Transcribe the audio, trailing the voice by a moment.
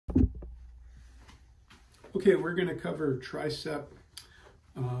Okay, we're going to cover tricep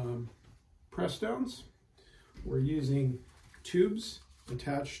press downs. We're using tubes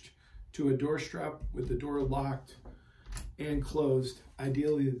attached to a door strap with the door locked and closed.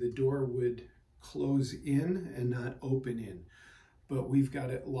 Ideally, the door would close in and not open in, but we've got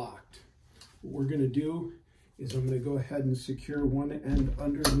it locked. What we're going to do is I'm going to go ahead and secure one end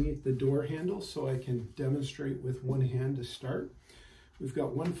underneath the door handle so I can demonstrate with one hand to start. We've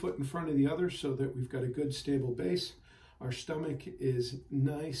got one foot in front of the other so that we've got a good stable base. Our stomach is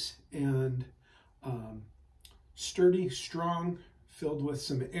nice and sturdy, strong, filled with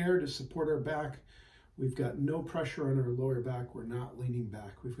some air to support our back. We've got no pressure on our lower back. We're not leaning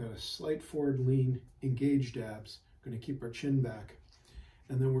back. We've got a slight forward lean, engaged abs. We're going to keep our chin back.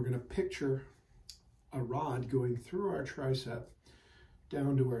 And then we're going to picture a rod going through our tricep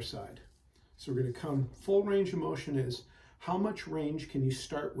down to our side. So we're going to come, full range of motion is how much range can you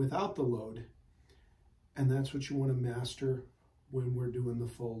start without the load? And that's what you want to master when we're doing the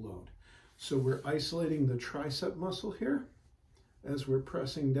full load. So we're isolating the tricep muscle here as we're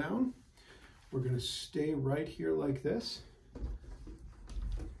pressing down. We're going to stay right here like this.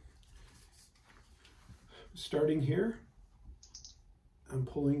 Starting here and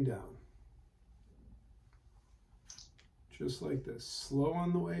pulling down. Just like this. Slow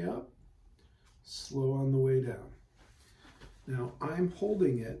on the way up, slow on the way down. Now I'm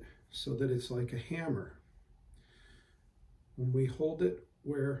holding it so that it's like a hammer. When we hold it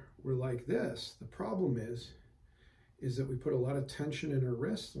where we're like this, the problem is that we put a lot of tension in our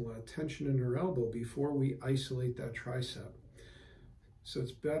wrist, a lot of tension in our elbow before we isolate that tricep. So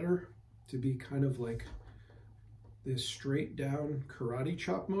it's better to be kind of like this straight down karate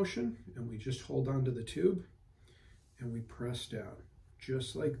chop motion, and we just hold onto the tube and we press down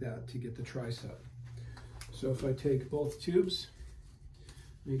just like that to get the tricep. So if I take both tubes,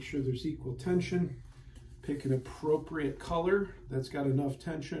 make sure there's equal tension, pick an appropriate color that's got enough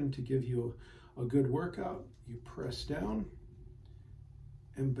tension to give you a good workout. You press down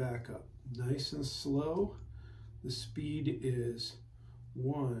and back up. Nice and slow. The speed is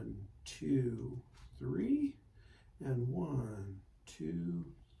 1, 2, 3, and 1, 2,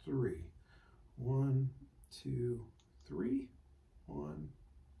 3. 1, 2, 3. 1,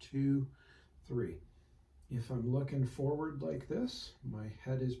 2, 3. If I'm looking forward like this, my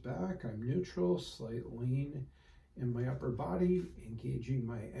head is back, I'm neutral, slight lean in my upper body, engaging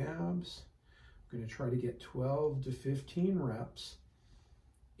my abs. I'm going to try to get 12 to 15 reps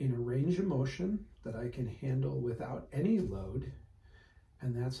in a range of motion that I can handle without any load,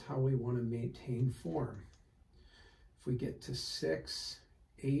 and that's how we want to maintain form. If we get to 6,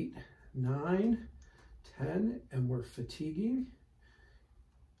 8, 9, 10, and we're fatiguing,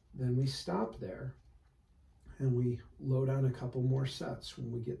 then we stop there. And we load on a couple more sets.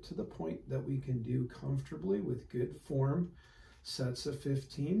 When we get to the point that we can do comfortably with good form, sets of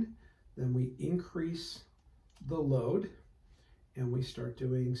 15, then we increase the load and we start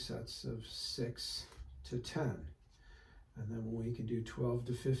doing sets of 6 to 10. And then when we can do 12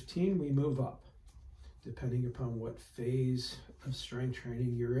 to 15, we move up, depending upon what phase of strength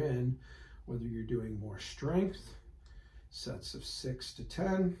training you're in, whether you're doing more strength, sets of 6 to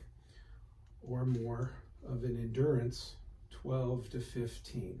 10, or more of an endurance, 12 to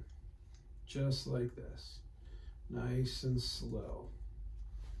 15, just like this, nice and slow.